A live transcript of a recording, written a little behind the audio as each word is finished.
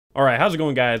Alright, how's it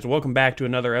going, guys? Welcome back to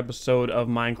another episode of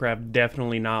Minecraft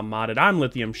Definitely Not Modded. I'm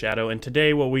Lithium Shadow, and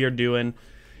today what we are doing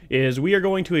is we are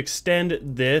going to extend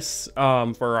this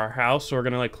for our house. So we're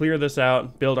going to clear this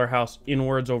out, build our house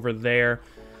inwards over there.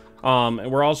 And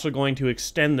we're also going to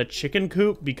extend the chicken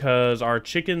coop because our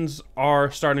chickens are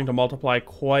starting to multiply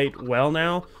quite well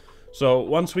now. So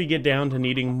once we get down to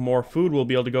needing more food, we'll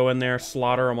be able to go in there,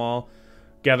 slaughter them all,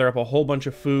 gather up a whole bunch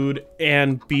of food,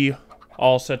 and be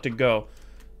all set to go.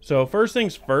 So first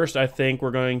things first, I think we're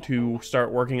going to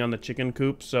start working on the chicken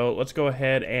coop. So let's go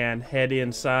ahead and head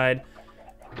inside,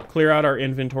 clear out our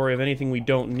inventory of anything we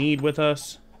don't need with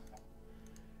us,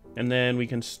 and then we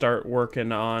can start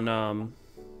working on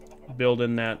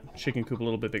building that chicken coop a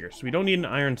little bit bigger. So we don't need an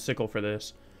iron sickle for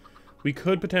this. We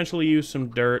could potentially use some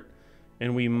dirt,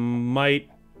 and we might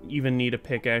even need a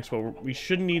pickaxe, but we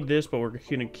shouldn't need this, but we're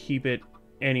going to keep it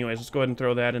anyways. Let's go ahead and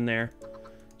throw that in there.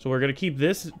 So we're going to keep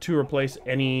this to replace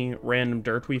any random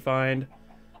dirt we find.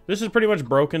 This is pretty much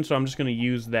broken, so I'm just going to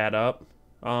use that up.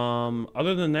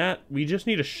 Other than that, we just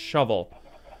need a shovel.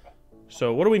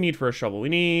 So what do we need for a shovel? We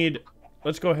need...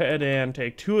 Let's go ahead and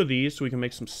take 2 of these so we can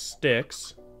make some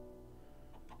sticks.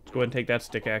 Let's go ahead and take that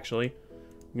stick, actually.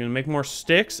 We're going to make more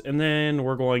sticks, and then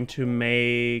we're going to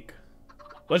make...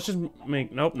 Let's just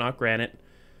make... Nope, not granite.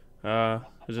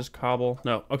 Is this cobble?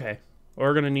 No, okay.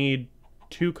 We're going to need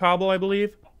 2 cobble, I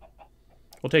believe.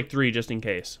 We'll take 3 just in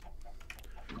case.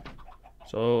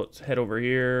 So let's head over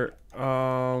here.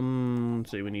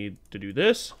 Let's see, we need to do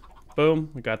this.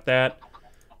 Boom, we got that.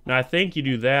 Now I think you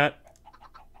do that,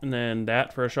 and then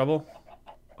that for a shovel.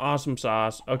 Awesome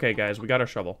sauce. Okay, guys, we got our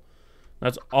shovel.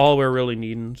 That's all we're really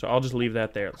needing, so I'll just leave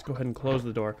that there. Let's go ahead and close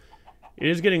the door. It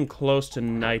is getting close to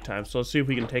nighttime, so let's see if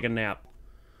we can take a nap.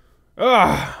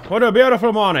 Ah, what a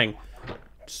beautiful morning.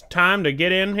 It's time to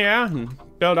get in here and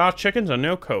build our chickens a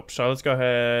new coop. So let's go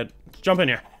ahead. Let's jump in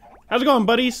here. How's it going,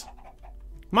 buddies?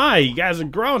 My, you guys are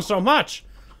growing so much.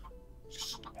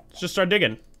 Let's just start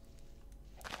digging.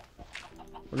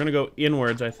 We're going to go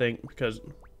inwards, I think, because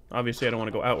obviously I don't want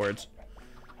to go outwards.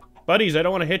 Buddies, I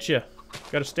don't want to hit you.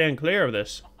 Got to stand clear of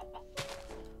this.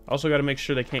 Also got to make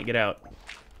sure they can't get out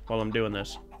while I'm doing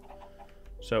this.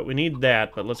 So we need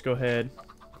that, but let's go ahead,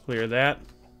 clear that.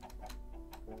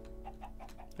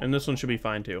 And this one should be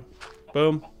fine too.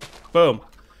 Boom. Boom.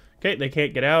 Okay, they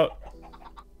can't get out.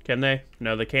 Can they?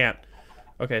 No, they can't.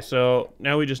 Okay, so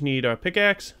now we just need our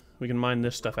pickaxe. We can mine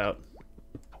this stuff out.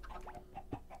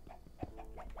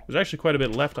 There's actually quite a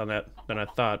bit left on that than I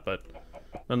thought, but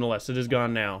nonetheless, it is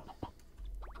gone now.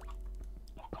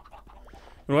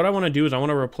 And what I want to do is I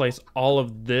want to replace all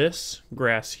of this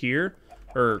grass here.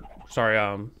 Or, sorry,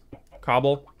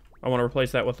 cobble. I want to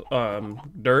replace that with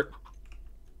dirt.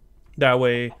 That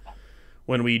way,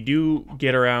 when we do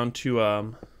get around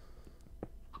to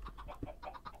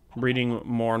breeding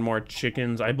more and more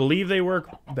chickens, I believe they work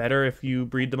better if you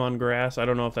breed them on grass. I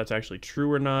don't know if that's actually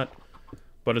true or not,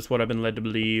 but it's what I've been led to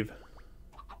believe.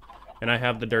 And I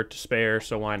have the dirt to spare,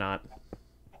 so why not?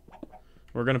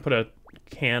 We're going to put a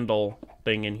candle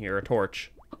thing in here, a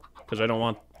torch, because I don't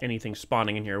want anything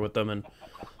spawning in here with them and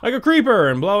like a creeper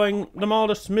and blowing them all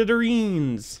to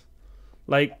smithereens.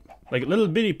 Like little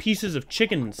bitty pieces of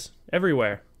chickens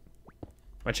everywhere.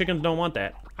 My chickens don't want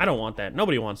that. I don't want that.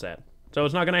 Nobody wants that. So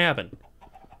it's not going to happen.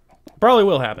 Probably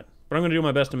will happen, but I'm going to do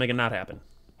my best to make it not happen.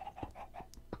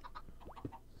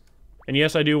 And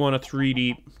yes, I do want a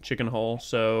 3D chicken hole,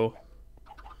 so...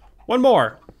 One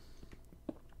more!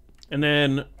 And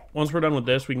then, once we're done with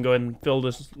this, we can go ahead and fill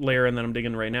this layer in that I'm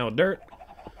digging right now with dirt.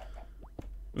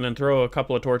 And then throw a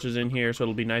couple of torches in here so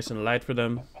it'll be nice and light for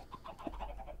them.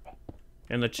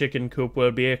 And the chicken coop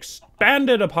will be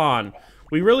expanded upon.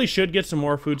 We really should get some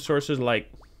more food sources like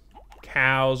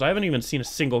cows. I haven't even seen a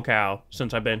single cow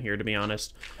since I've been here, to be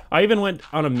honest. I even went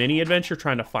on a mini adventure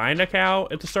trying to find a cow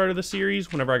at the start of the series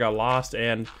whenever I got lost,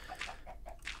 and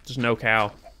just no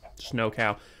cow. Just no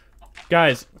cow.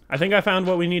 Guys, I think I found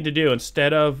what we need to do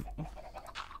instead of...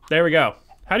 There we go.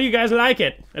 How do you guys like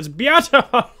it? It's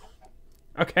beautiful!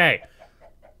 Okay.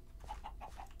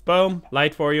 Boom,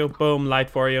 light for you. Boom, light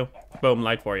for you. Boom,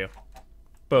 light for you.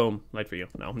 Boom, light for you.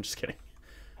 No, I'm just kidding.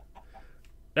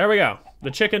 There we go. The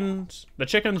chickens,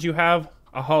 you have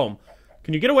a home.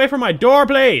 Can you get away from my door,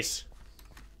 please?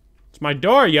 It's my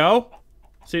door, yo.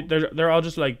 See, they're all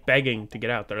just like begging to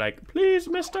get out. They're like, please,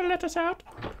 mister, let us out.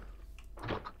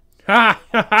 Ha,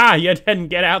 ha, ha, you didn't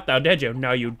get out though, did you?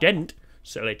 No, you didn't.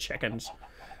 Silly chickens.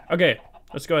 Okay,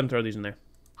 let's go ahead and throw these in there.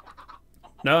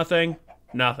 Nothing.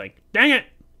 Nothing. Dang it!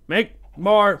 Make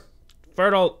more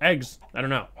fertile eggs. I don't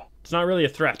know. It's not really a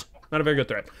threat. Not a very good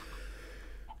threat.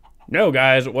 No,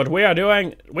 guys, what we are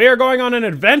doing, we are going on an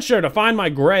adventure to find my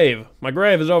grave. My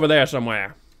grave is over there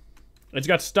somewhere. It's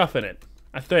got stuff in it,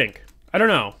 I think. I don't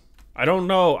know. I don't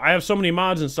know. I have so many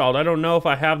mods installed. I don't know if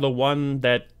I have the one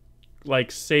that,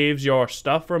 like, saves your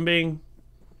stuff from being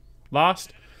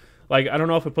lost. Like, I don't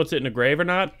know if it puts it in a grave or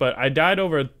not, but I died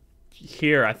over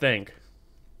here, I think.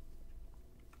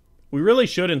 We really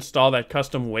should install that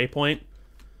custom waypoint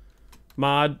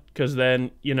mod, because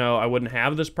then, you know, I wouldn't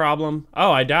have this problem.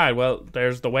 Oh, I died. Well,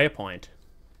 there's the waypoint.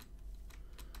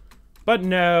 But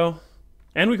no.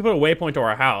 And we could put a waypoint to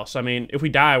our house. I mean, if we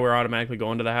die, we're automatically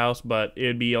going to the house, but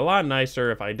it'd be a lot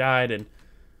nicer if I died and...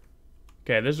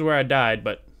 Okay, this is where I died,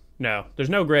 but no. There's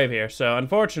no grave here, so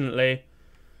unfortunately,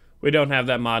 we don't have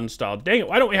that mod installed. Dang it,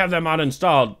 why don't we have that mod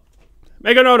installed?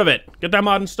 Make a note of it. Get that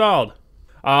mod installed.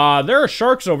 There are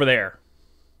sharks over there.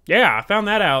 Yeah, I found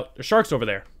that out. There's sharks over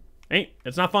there.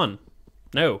 It's not fun.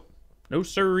 No. No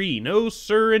siree. No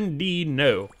sir indeed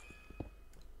no.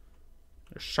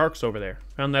 There's sharks over there.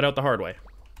 Found that out the hard way.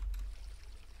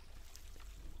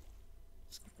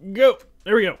 Let's go.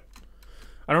 There we go.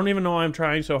 I don't even know why I'm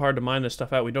trying so hard to mine this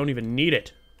stuff out. We don't even need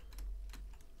it.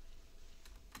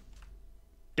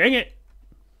 Dang it.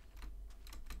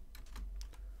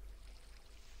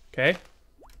 Okay.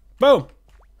 Boom.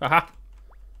 Haha.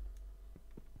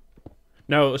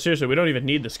 No, seriously, we don't even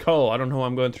need this coal. I don't know why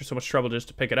I'm going through so much trouble just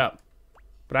to pick it up.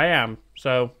 But I am,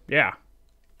 so, yeah.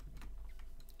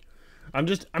 I'm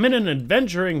in an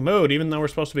adventuring mode, even though we're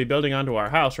supposed to be building onto our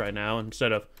house right now,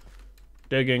 instead of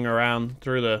digging around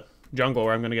through the jungle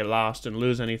where I'm going to get lost and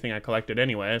lose anything I collected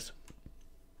anyways.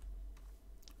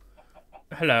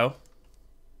 Hello.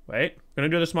 Wait, I'm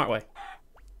going to do it the smart way.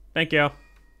 Thank you.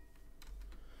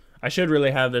 I should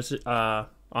really have this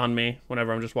on me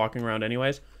whenever I'm just walking around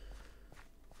anyways.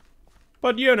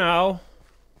 But, you know.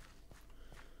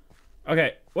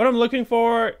 Okay, what I'm looking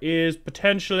for is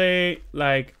potentially,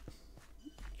 like,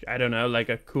 I don't know, like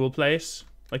a cool place.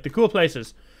 Like the cool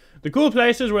places. The cool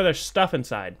places where there's stuff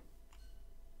inside.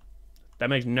 That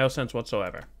makes no sense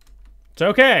whatsoever. It's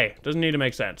okay. Doesn't need to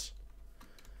make sense.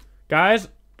 Guys,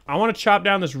 I want to chop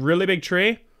down this really big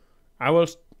tree. I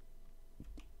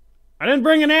didn't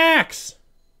bring an axe!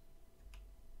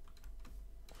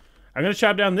 I'm going to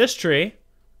chop down this tree.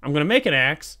 I'm going to make an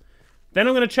axe. Then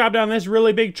I'm going to chop down this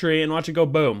really big tree and watch it go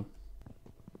boom.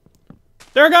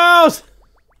 There it goes!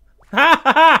 Ha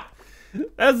ha ha!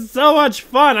 That's so much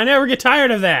fun. I never get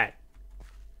tired of that.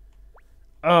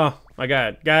 Oh my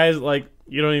god. Guys, like,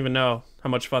 you don't even know how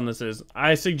much fun this is.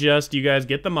 I suggest you guys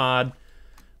get the mod.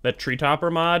 That tree topper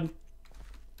mod.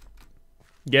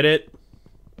 Get it.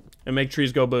 And make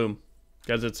trees go boom.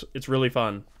 Because it's really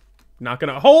fun. Not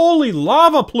gonna... Holy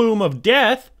lava plume of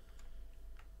death!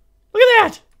 Look at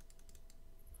that!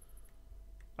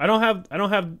 I don't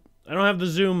have the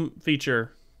zoom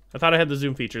feature. I thought I had the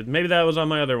zoom feature. Maybe that was on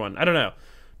my other one. I don't know.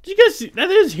 Did you guys see? That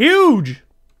is huge!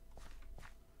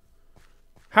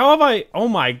 How have I... Oh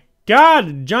my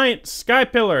god! Giant sky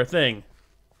pillar thing.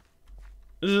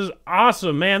 This is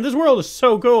awesome, man. This world is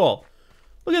so cool.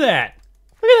 Look at that.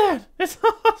 Look at that. It's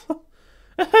awesome.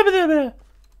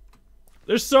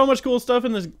 There's so much cool stuff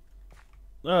in this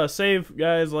save,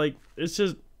 guys. Like, it's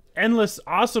just endless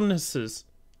awesomenesses.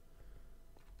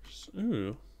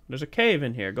 Ooh, there's a cave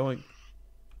in here going...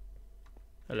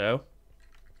 Hello? I'm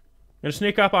gonna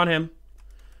sneak up on him.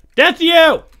 Death to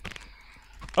you!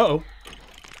 Uh-oh.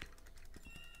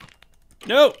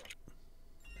 No!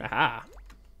 Aha.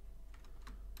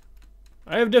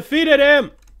 I have defeated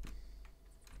him!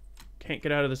 Can't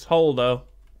get out of this hole, though.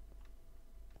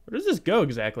 Where does this go,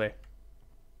 exactly?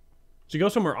 Does it go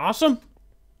somewhere awesome?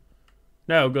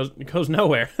 No, it goes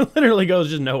nowhere. It literally goes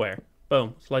just nowhere.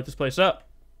 Boom. Let's light this place up.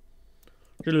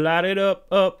 Just light it up,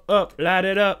 up, up. Light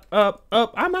it up, up,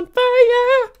 up. I'm on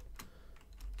fire!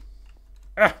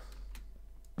 Ah.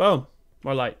 Boom.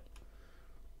 More light.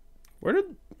 Where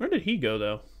did he go,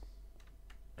 though?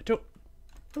 I don't...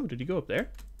 Oh, did he go up there?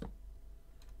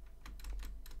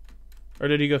 Or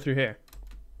did he go through here?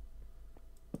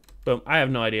 Boom. I have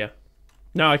no idea.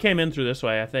 No, I came in through this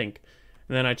way, I think.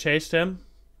 And then I chased him.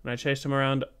 And I chased him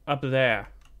around up there.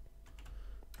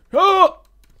 Oh!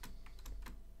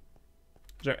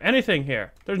 Is there anything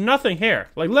here? There's nothing here.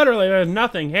 Like, literally, there's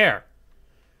nothing here.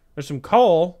 There's some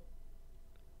coal.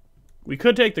 We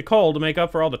could take the coal to make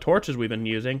up for all the torches we've been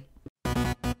using.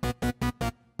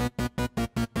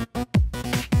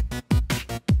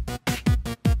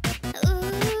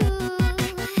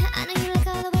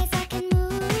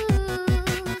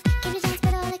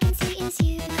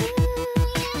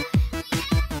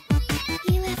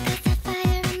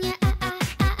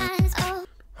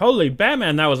 Holy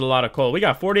Batman, that was a lot of coal. We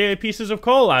got 48 pieces of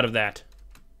coal out of that.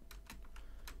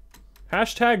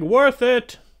 Hashtag worth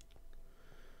it.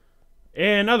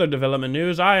 In other development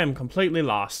news, I am completely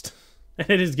lost. And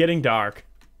it is getting dark.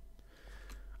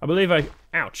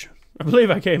 Ouch. I believe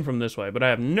I came from this way, but I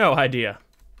have no idea.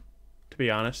 To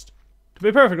be honest. To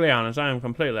be perfectly honest, I am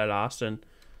completely lost, and...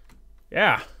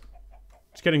 yeah.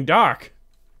 It's getting dark.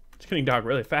 It's getting dark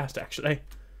really fast, actually.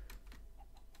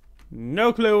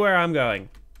 No clue where I'm going.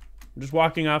 I'm just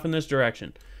walking off in this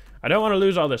direction. I don't want to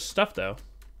lose all this stuff, though.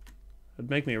 It'd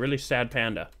make me a really sad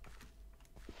panda.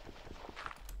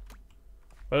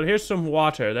 Well, here's some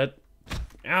water.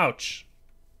 Ouch.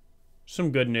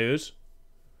 Some good news.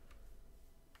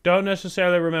 Don't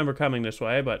necessarily remember coming this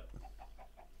way, but...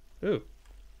 ooh.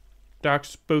 Dark,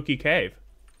 spooky cave.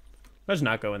 Let's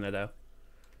not go in there, though.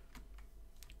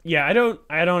 Yeah, I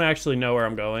don't actually know where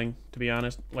I'm going, to be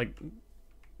honest. Like,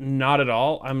 not at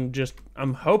all.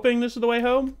 I'm hoping this is the way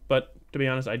home, but to be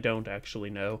honest, I don't actually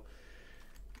know.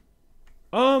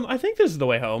 I think this is the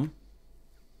way home.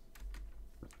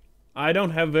 I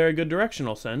don't have very good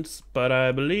directional sense, but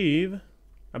I believe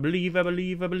this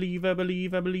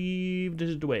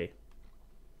is the way.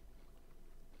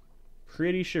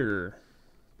 Pretty sure.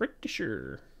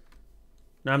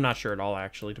 No, I'm not sure at all,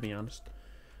 actually, to be honest.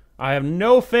 I have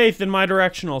no faith in my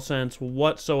directional sense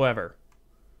whatsoever.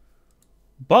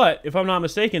 But, if I'm not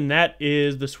mistaken, that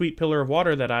is the sweet pillar of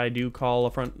water that I do call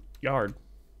a front yard.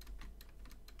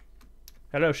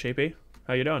 Hello, sheepy.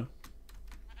 How you doing?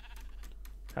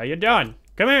 How you doing?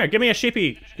 Come here, give me a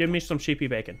sheepy. Give me some sheepy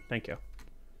bacon. Thank you.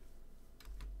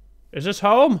 Is this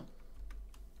home?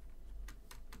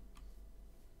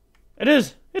 It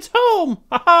is. It's home.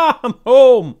 Haha, I'm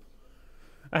home.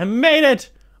 I made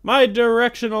it. My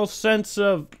directional sense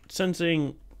of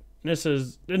sensingness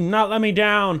did not let me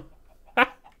down.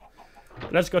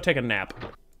 Let's go take a nap.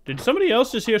 Did somebody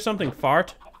else just hear something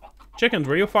fart? Chickens,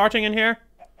 were you farting in here?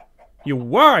 You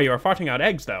were. You were farting out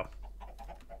eggs, though.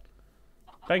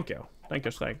 Thank you. Thank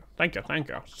you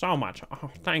so much. Oh,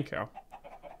 thank you.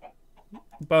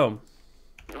 Boom.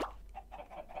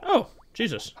 Oh,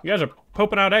 Jesus. You guys are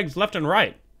pooping out eggs left and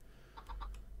right.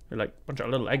 You're like a bunch of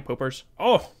little egg poopers.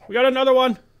 Oh, we got another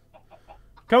one.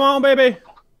 Come on, baby.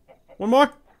 One more?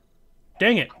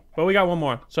 Dang it. But we got one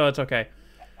more, so it's okay.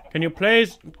 Can you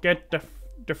please get the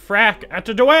frack out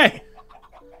of the way?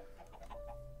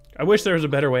 I wish there was a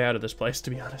better way out of this place, to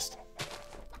be honest.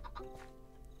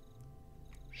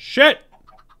 Shit!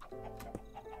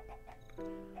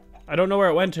 I don't know where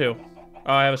it went to.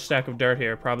 Oh, I have a stack of dirt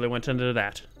here. Probably went into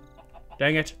that.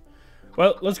 Dang it.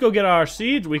 Well, let's go get our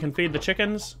seeds. We can feed the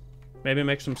chickens. Maybe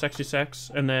make some sexy sex.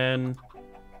 And then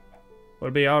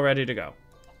we'll be all ready to go.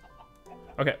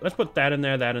 Okay, let's put that in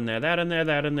there, that in there, that in there,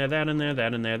 that in there, that in there,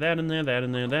 that in there, that in there, that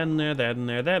in there, that in there, that in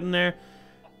there, that in there.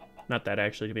 Not that,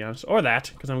 actually, to be honest. Or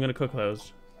that, because I'm going to cook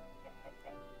those.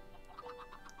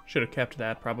 Should have kept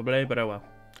that, probably, but oh well.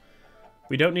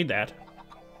 We don't need that.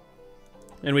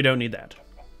 And we don't need that.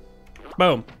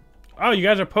 Boom. Oh, you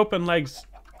guys are pooping legs.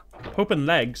 Pooping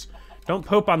legs. Don't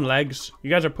poop on legs. You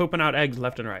guys are pooping out eggs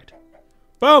left and right.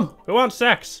 Boom! Who wants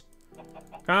sex?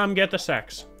 Come get the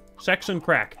sex. Sex and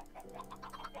crack.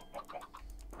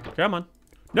 Come on.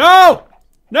 No!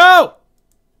 No!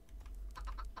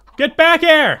 Get back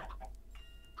here!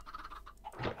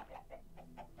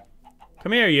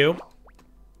 Come here, you.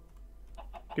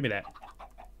 Give me that.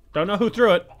 Don't know who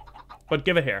threw it, but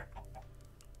give it here.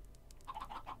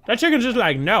 That chicken's just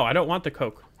like, no, I don't want the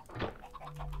Coke.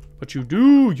 But you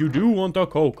do want the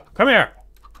Coke. Come here.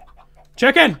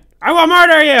 Chicken, I will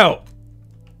murder you!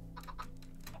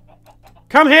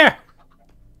 Come here!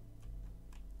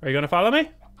 Are you gonna follow me?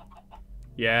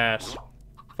 Yes.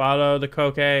 Follow the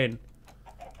cocaine.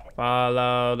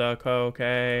 Follow the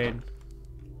cocaine.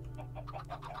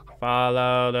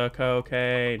 Follow the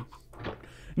cocaine.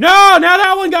 No! Now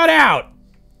that one got out!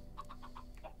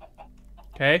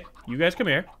 Okay, you guys come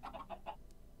here.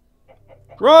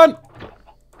 Run!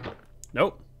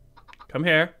 Nope. Come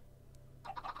here.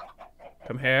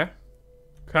 Come here.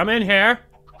 Come in here.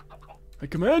 I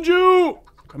command you!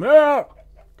 Come here!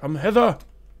 Come hither!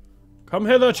 Come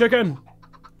hither, chicken!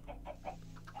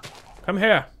 Come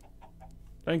here.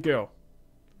 Thank you.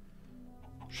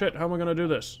 Shit, how am I gonna do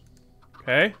this?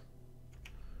 Okay.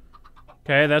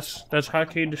 Okay, that's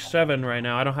hotkey to 7 right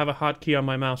now. I don't have a hotkey on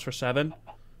my mouse for 7.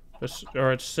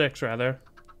 Or it's 6, rather.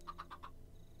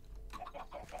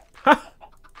 Ha!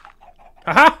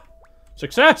 Aha!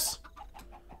 Success!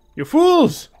 You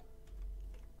fools!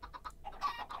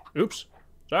 Oops.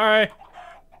 Sorry.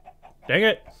 Dang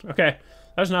it. Okay.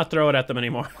 Let's not throw it at them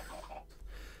anymore.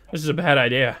 This is a bad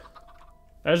idea.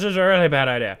 This is a really bad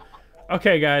idea.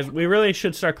 Okay, guys, we really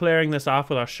should start clearing this off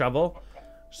with our shovel.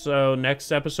 So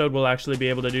next episode, we'll actually be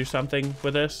able to do something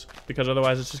with this. Because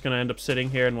otherwise, it's just going to end up sitting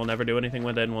here and we'll never do anything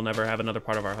with it. And we'll never have another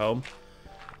part of our home.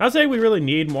 I'd say we really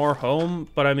need more home.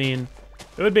 But I mean,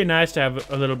 it would be nice to have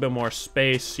a little bit more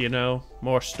space, you know?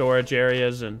 More storage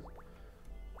areas and...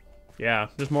 yeah,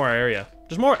 just more area.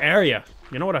 Just more area.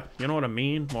 You know what I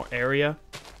mean? More area.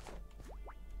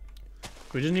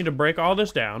 We just need to break all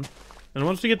this down. And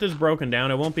once we get this broken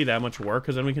down, it won't be that much work,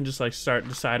 because then we can just like start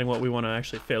deciding what we want to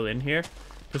actually fill in here.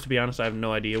 Just to be honest, I have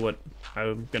no idea what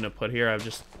I'm gonna put here. I've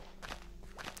just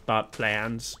thought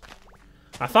plans.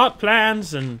 I thought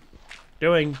plans and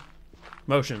doing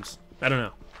motions. I don't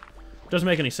know. Doesn't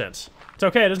make any sense. It's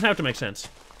okay, it doesn't have to make sense.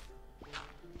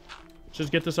 Let's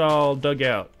just get this all dug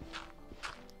out.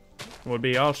 We'll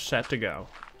be all set to go.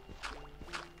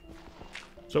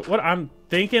 So what I'm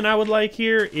thinking I would like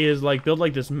here is like build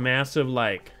like this massive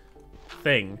like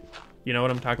thing. You know what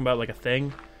I'm talking about? Like a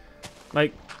thing.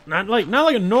 Like not like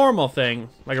a normal thing,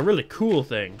 like a really cool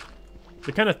thing.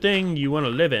 The kind of thing you want to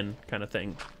live in kind of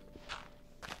thing.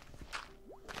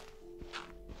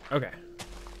 Okay.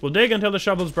 We'll dig until the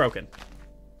shovel's broken.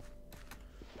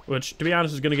 Which, to be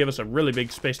honest, is going to give us a really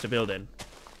big space to build in.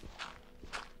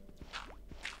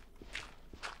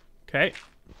 Okay.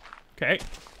 Okay.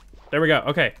 There we go.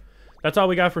 Okay. That's all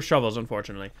we got for shovels,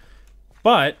 unfortunately.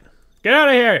 But, get out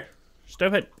of here!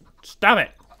 Stupid. Stop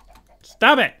it!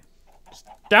 Stop it!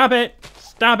 Stop it!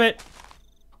 Stop it!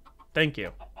 Thank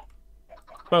you.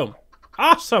 Boom.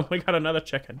 Awesome! We got another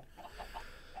chicken.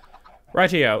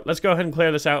 Rightio. Let's go ahead and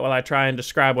clear this out while I try and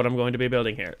describe what I'm going to be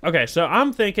building here. Okay, so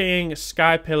I'm thinking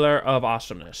Sky Pillar of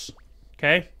Awesomeness.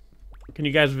 Okay? Can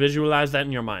you guys visualize that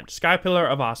in your mind? Sky Pillar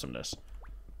of Awesomeness.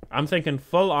 I'm thinking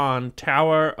full-on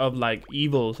Tower of, like,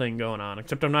 evil thing going on.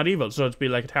 Except I'm not evil, so it'd be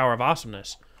like a Tower of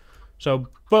Awesomeness. So,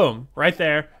 boom. Right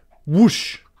there.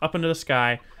 Whoosh. Up into the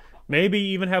sky. Maybe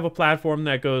even have a platform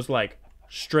that goes, like,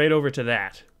 straight over to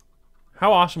that.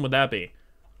 How awesome would that be?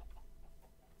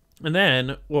 And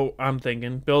then, well, I'm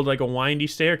thinking, build, like, a windy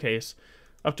staircase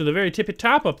up to the very tippy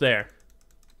top up there.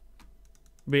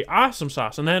 Be awesome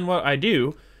sauce. And then what I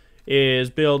do is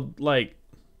build, like,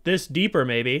 this deeper,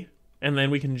 maybe. And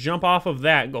then we can jump off of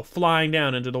that and go flying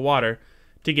down into the water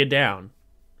to get down.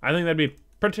 I think that'd be a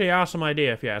pretty awesome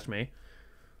idea, if you ask me.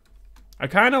 I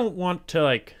kind of want to,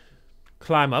 like,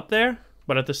 climb up there.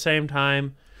 But at the same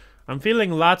time, I'm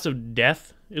feeling lots of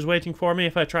death is waiting for me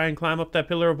if I try and climb up that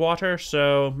pillar of water.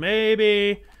 So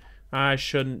maybe I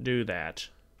shouldn't do that.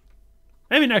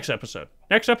 Maybe next episode.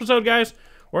 Next episode, guys,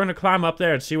 we're going to climb up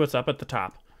there and see what's up at the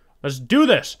top. Let's do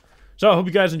this! So, I hope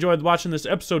you guys enjoyed watching this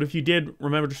episode. If you did,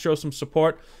 remember to show some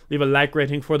support. Leave a like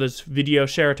rating for this video.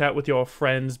 Share it out with your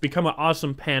friends. Become an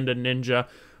awesome panda ninja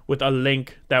with a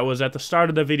link that was at the start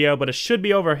of the video, but it should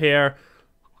be over here.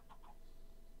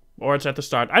 Or it's at the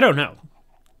start. I don't know.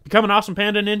 Become an awesome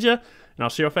panda ninja, and I'll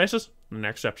see your faces in the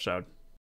next episode.